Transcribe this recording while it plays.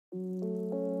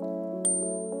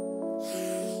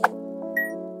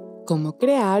Cómo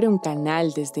crear un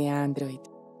canal desde Android.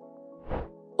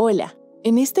 Hola,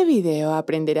 en este video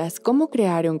aprenderás cómo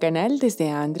crear un canal desde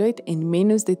Android en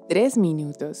menos de 3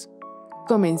 minutos.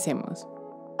 Comencemos.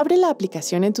 Abre la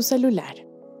aplicación en tu celular.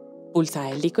 Pulsa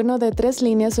el icono de 3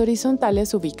 líneas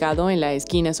horizontales ubicado en la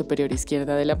esquina superior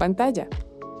izquierda de la pantalla.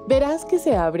 Verás que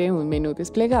se abre un menú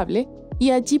desplegable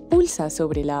y allí pulsa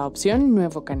sobre la opción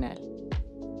Nuevo canal.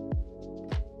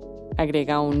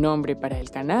 Agrega un nombre para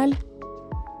el canal,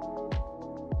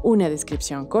 una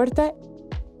descripción corta.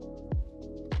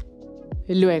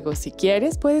 Luego, si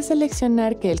quieres, puedes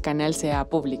seleccionar que el canal sea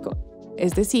público,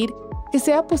 es decir, que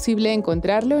sea posible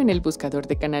encontrarlo en el buscador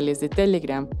de canales de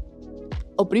Telegram,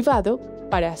 o privado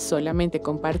para solamente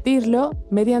compartirlo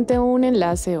mediante un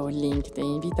enlace o link de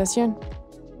invitación.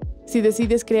 Si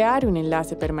decides crear un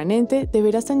enlace permanente,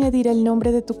 deberás añadir el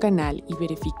nombre de tu canal y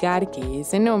verificar que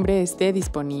ese nombre esté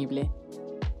disponible.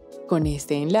 Con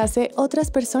este enlace,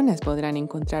 otras personas podrán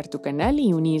encontrar tu canal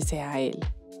y unirse a él.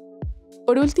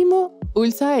 Por último,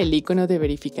 pulsa el icono de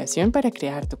verificación para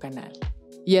crear tu canal.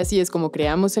 Y así es como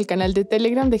creamos el canal de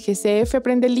Telegram de GCF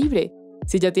Aprende Libre.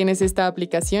 Si ya tienes esta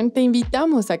aplicación, te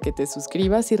invitamos a que te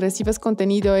suscribas y recibas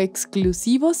contenido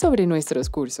exclusivo sobre nuestros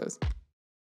cursos.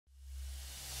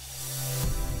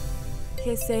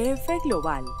 GCF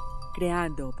Global,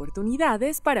 creando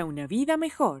oportunidades para una vida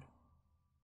mejor.